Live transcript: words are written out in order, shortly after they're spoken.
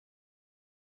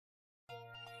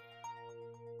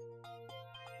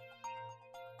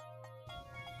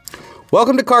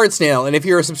Welcome to Card Snail, and if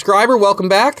you're a subscriber, welcome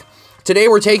back. Today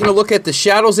we're taking a look at the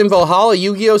Shadows in Valhalla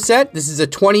Yu-Gi-Oh set. This is a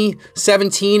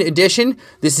 2017 edition.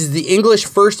 This is the English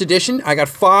first edition. I got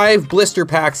 5 blister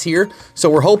packs here, so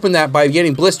we're hoping that by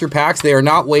getting blister packs, they are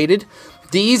not weighted.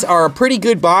 These are a pretty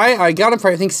good buy. I got them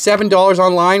for, I think, $7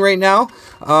 online right now.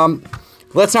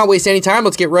 Let's not waste any time.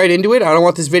 Let's get right into it. I don't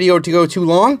want this video to go too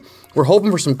long. We're hoping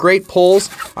for some great pulls.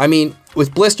 I mean,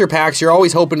 with blister packs, you're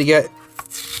always hoping to get,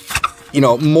 you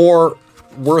know, more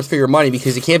worth for your money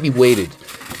because it can't be weighted,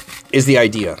 is the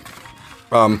idea.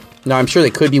 Now, I'm sure they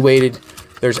could be weighted.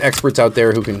 There's experts out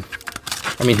there who can,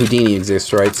 I mean, Houdini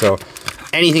exists, right? So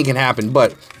anything can happen,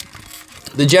 but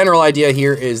the general idea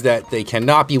here is that they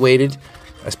cannot be weighted,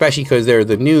 especially because they're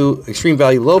the new extreme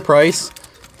value low price.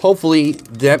 Hopefully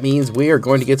that means we are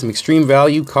going to get some extreme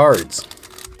value cards.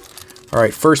 All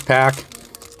right, first pack.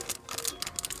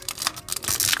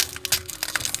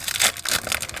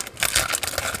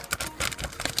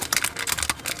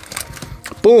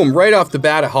 Boom, right off the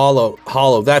bat, a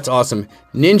hollow. That's awesome.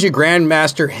 Ninja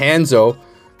Grandmaster Hanzo.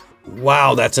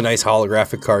 Wow, that's a nice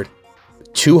holographic card.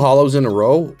 2 hollows in a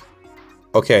row.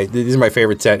 Okay, this is my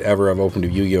favorite set ever I've opened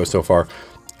of Yu-Gi-Oh so far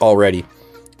already.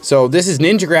 So this is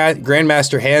Ninja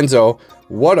Grandmaster Hanzo.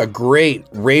 What a great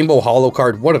rainbow hollow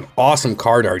card. What an awesome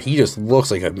card art. He just looks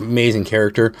like an amazing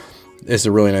character. This is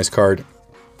a really nice card.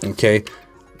 Okay.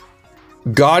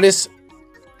 Goddess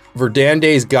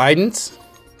Verdande's Guidance.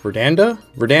 Verdande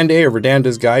or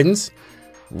Verdanda's Guidance.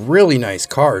 Really nice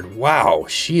card. Wow,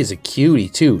 she is a cutie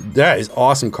too. That is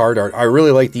awesome card art. I really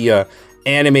like the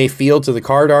anime feel to the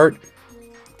card art.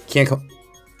 Okay,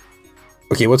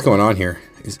 what's going on here?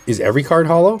 Is every card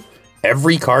hollow?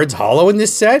 Every card's hollow in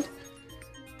this set?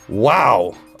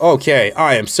 Wow. Okay,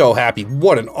 I am so happy.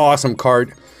 What an awesome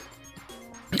card.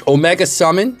 Omega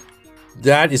Summon.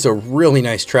 That is a really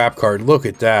nice trap card. Look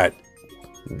at that.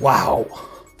 Wow.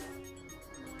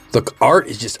 The art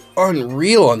is just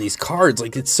unreal on these cards.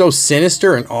 Like, it's so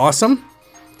sinister and awesome.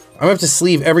 I'm gonna have to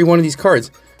sleeve every one of these cards.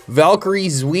 Valkyrie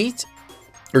Zweet,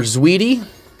 or Zweety.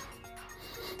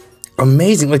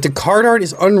 Amazing. Like, the card art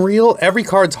is unreal. Every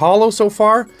card's hollow so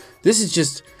far. This is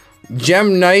just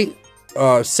Gem Knight,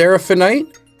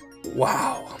 Seraphonite.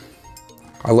 Wow.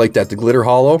 I like that. The glitter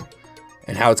hollow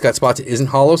and how it's got spots it isn't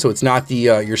hollow. So it's not the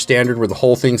your standard where the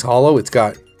whole thing's hollow. It's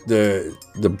got the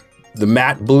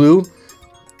matte blue,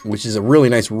 which is a really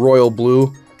nice royal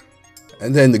blue.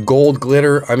 And then the gold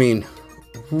glitter. I mean,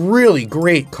 really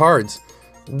great cards.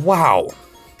 Wow.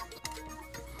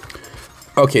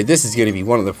 Okay, this is going to be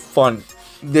one of the fun.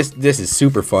 This is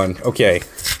super fun. Okay.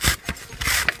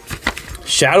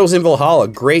 Shadows in Valhalla,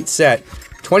 great set.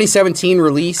 2017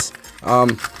 release.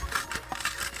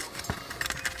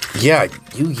 Yeah,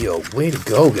 Yu-Gi-Oh! Way to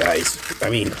go, guys. I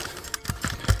mean,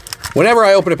 whenever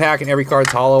I open a pack and every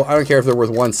card's hollow, I don't care if they're worth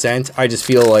 1 cent. I just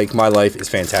feel like my life is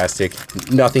fantastic.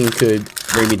 Nothing could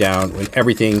bring me down when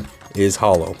everything is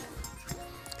hollow.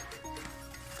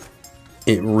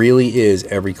 It really is.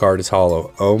 Every card is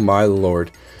hollow. Oh my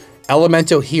lord.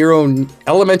 Elemental Hero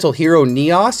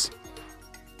Neos.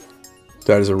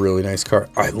 That is a really nice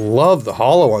card. I love the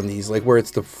hollow on these, like where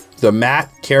it's the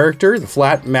matte character, the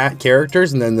flat matte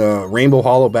characters, and then the rainbow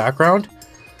hollow background.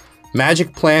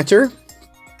 Magic Planter.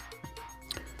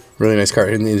 Really nice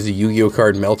card. And there's a Yu-Gi-Oh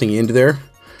card melting into there.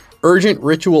 Urgent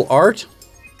Ritual Art.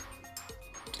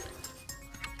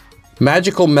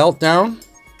 Magical Meltdown.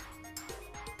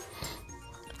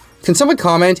 Can someone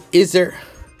comment, is there...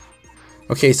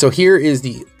 Okay, so here is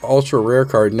the ultra rare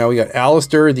card. Now we got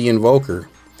Alistair the Invoker.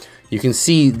 You can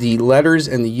see the letters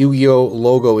and the Yu-Gi-Oh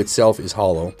logo itself is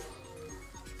hollow.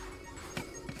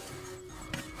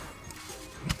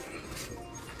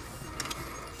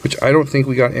 Which I don't think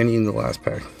we got any in the last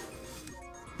pack.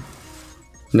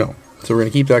 No. So we're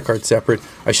going to keep that card separate.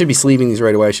 I should be sleeving these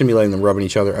right away. I shouldn't be letting them rub on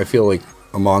each other. I feel like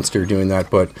a monster doing that,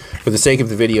 but for the sake of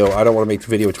the video, I don't want to make the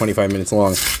video 25 minutes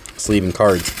long sleeving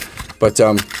cards. But,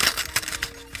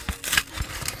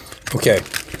 okay.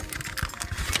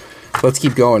 Let's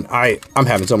keep going. I'm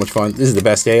having so much fun. This is the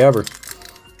best day ever.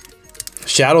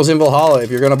 Shadows in Valhalla.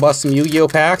 If you're going to bust some Yu-Gi-Oh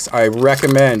packs, I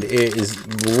recommend. It is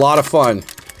a lot of fun.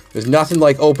 There's nothing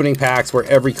like opening packs where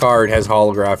every card has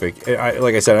holographic.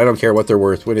 Like I said, I don't care what they're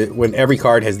worth. When every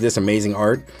card has this amazing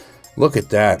art. Look at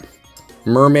that.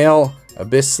 Mermail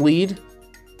Abyss Sleed.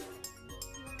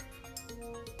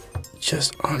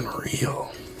 Just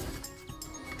unreal.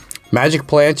 Magic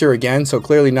Planter again, so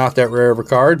clearly not that rare of a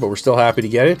card, but we're still happy to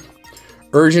get it.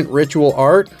 Urgent Ritual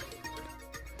Art.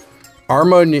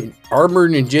 Armor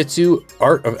Ninjutsu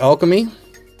Art of Alchemy.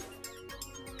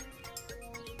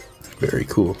 Very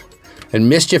cool. And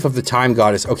Mischief of the Time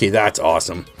Goddess. Okay, that's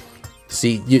awesome.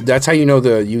 See, that's how you know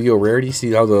the Yu-Gi-Oh! Rarity.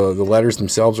 See how the letters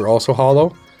themselves are also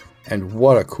hollow? And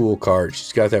what a cool card.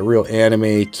 She's got that real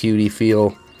anime cutie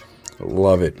feel.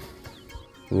 Love it.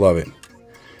 Love it.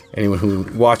 Anyone who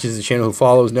watches the channel, who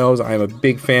follows, knows I am a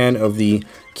big fan of the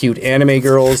cute anime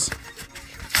girls.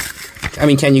 I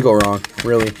mean, can you go wrong?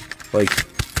 Really? Like,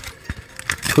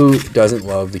 who doesn't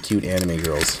love the cute anime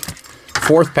girls?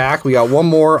 Fourth pack. We got one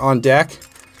more on deck.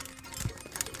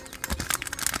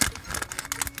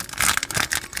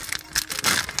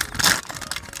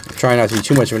 Try not to be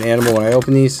too much of an animal when I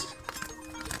open these.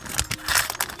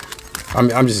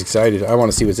 I'm just excited. I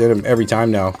want to see what's in them every time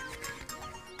now.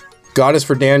 Goddess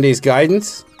for Dande's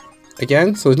Guidance.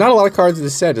 Again, so there's not a lot of cards in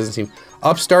this set, doesn't seem.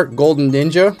 Upstart Golden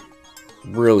Ninja.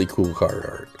 Really cool card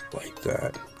art. Like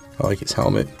that. I like his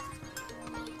helmet.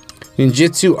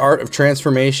 Ninjutsu Art of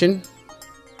Transformation.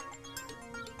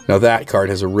 Now that card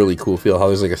has a really cool feel. How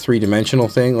there's like a three-dimensional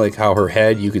thing. Like how her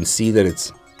head, you can see that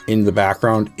it's in the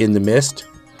background in the mist.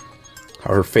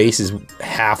 How her face is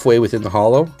halfway within the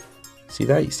hollow. See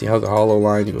that? You see how the hollow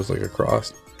line goes like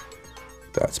across?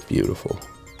 That's beautiful.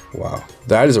 Wow.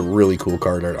 That is a really cool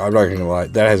card art. I'm not going to lie.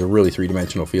 That has a really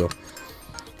three-dimensional feel.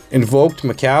 Invoked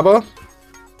Macabre.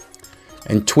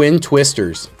 And Twin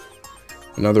Twisters.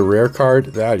 Another rare card.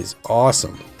 That is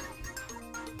awesome.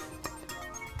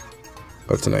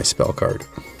 That's a nice spell card.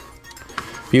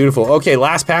 Beautiful. Okay,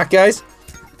 last pack, guys.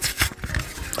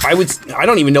 I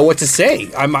don't even know what to say.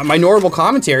 My normal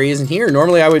commentary isn't here.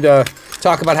 Normally I would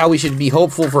talk about how we should be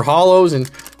hopeful for hollows and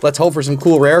let's hope for some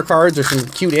cool rare cards or some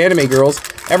cute anime girls.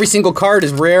 Every single card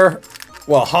is rare,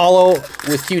 well, hollow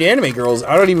with cute anime girls.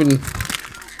 I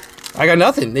got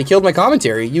nothing. They killed my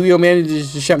commentary. Yu-Gi-Oh!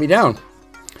 Managed to shut me down.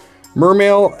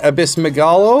 Mermail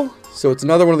Abysmegalo. So it's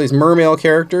another one of these mermail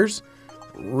characters.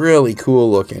 Really cool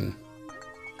looking.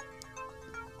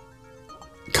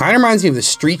 Kind of reminds me of the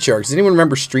Street Sharks. Does anyone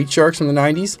remember Street Sharks from the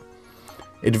 90s?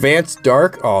 Advanced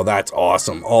Dark. Oh, that's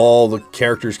awesome. All the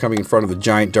characters coming in front of the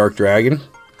giant dark dragon.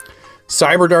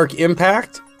 Cyber Dark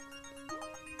Impact.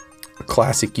 A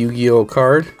classic Yu-Gi-Oh!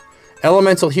 Card.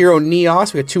 Elemental Hero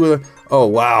Neos. We got two of the... Oh,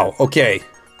 wow. Okay.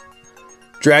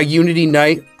 Drag Unity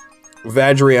Knight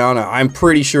Vajrayana. I'm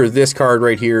pretty sure this card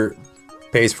right here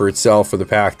pays for itself for the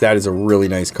pack. That is a really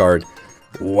nice card.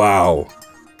 Wow.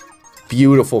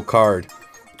 Beautiful card.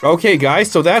 Okay,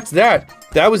 guys, so that's that.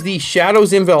 That was the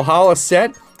Shadows in Valhalla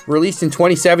set, released in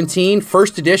 2017,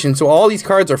 first edition. So all these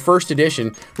cards are first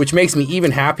edition, which makes me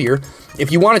even happier.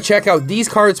 If you want to check out these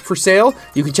cards for sale,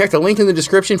 you can check the link in the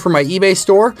description for my eBay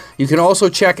store. You can also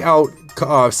check out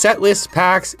set lists,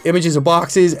 packs, images of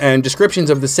boxes, and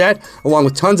descriptions of the set, along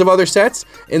with tons of other sets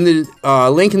in the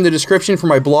link in the description for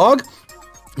my blog.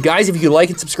 Guys, if you could like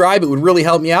and subscribe, it would really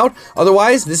help me out.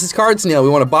 Otherwise, this is Card Snail. We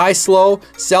want to buy slow,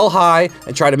 sell high,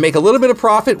 and try to make a little bit of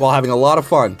profit while having a lot of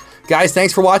fun. Guys,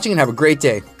 thanks for watching and have a great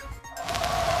day.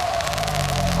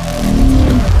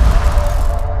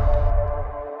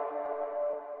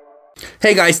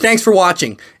 Hey guys, thanks for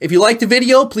watching. If you liked the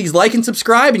video, please like and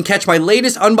subscribe and catch my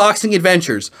latest unboxing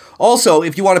adventures. Also,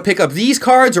 if you want to pick up these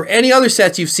cards or any other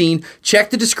sets you've seen,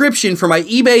 check the description for my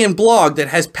eBay and blog that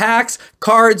has packs,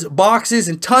 cards, boxes,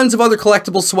 and tons of other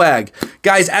collectible swag.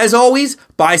 Guys, as always,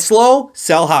 buy slow,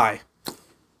 sell high.